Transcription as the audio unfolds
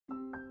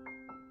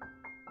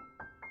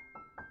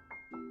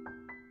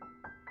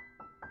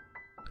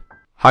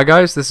Hi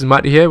guys, this is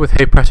Matty here with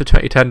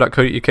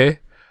HeyPresto2010.co.uk,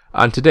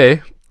 and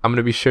today I'm going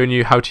to be showing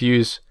you how to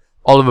use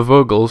Oliver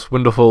Vogel's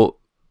wonderful,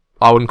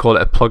 I wouldn't call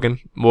it a plugin,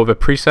 more of a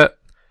preset,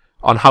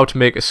 on how to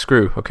make a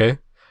screw, okay?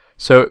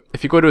 So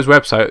if you go to his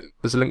website,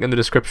 there's a link in the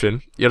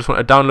description, you just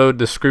want to download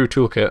the screw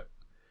toolkit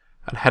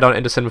and head on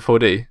into Cinema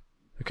 4D,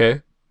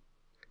 okay?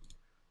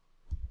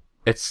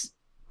 It's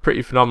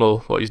pretty phenomenal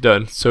what he's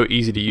done, so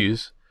easy to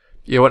use.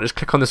 You want to just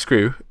click on the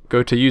screw,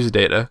 go to user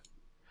data,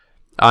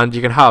 and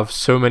you can have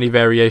so many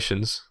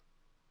variations.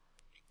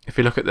 If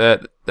you look at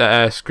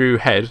the screw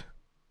head,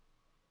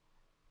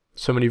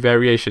 so many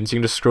variations, you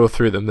can just scroll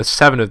through them. There's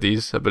 7 of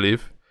these, I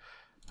believe.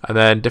 And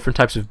then different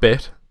types of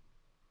bit.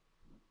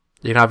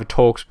 You can have a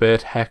Torx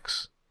bit,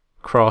 hex,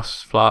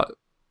 cross, flat.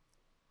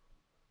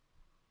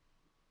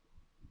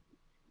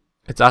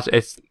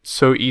 It's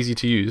so easy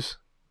to use.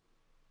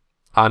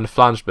 And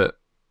flange bit.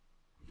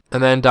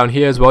 And then down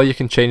here as well, you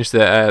can change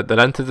the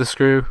length of the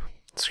screw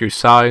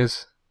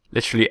size,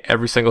 literally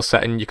every single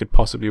setting you could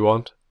possibly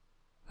want.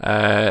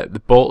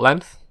 The bolt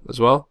length as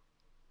well,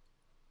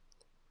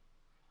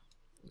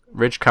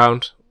 ridge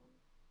count,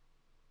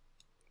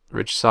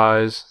 ridge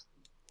size.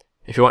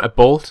 If you want a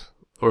bolt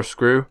or a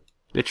screw,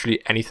 literally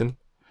anything.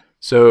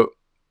 So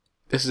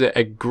this is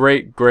a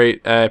great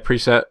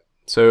preset.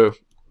 So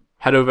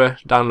head over,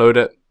 download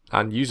it,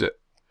 and use it.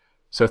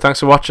 So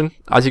thanks for watching.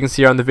 As you can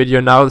see on the video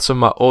now, there's some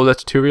of my older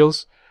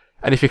tutorials.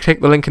 And if you click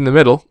the link in the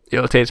middle,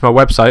 it'll take you to my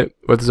website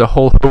where there's a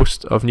whole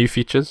host of new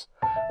features.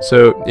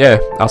 So yeah,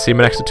 I'll see you in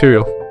my next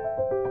tutorial.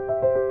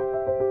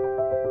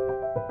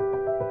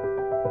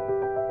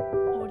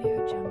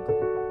 Audio Jungle.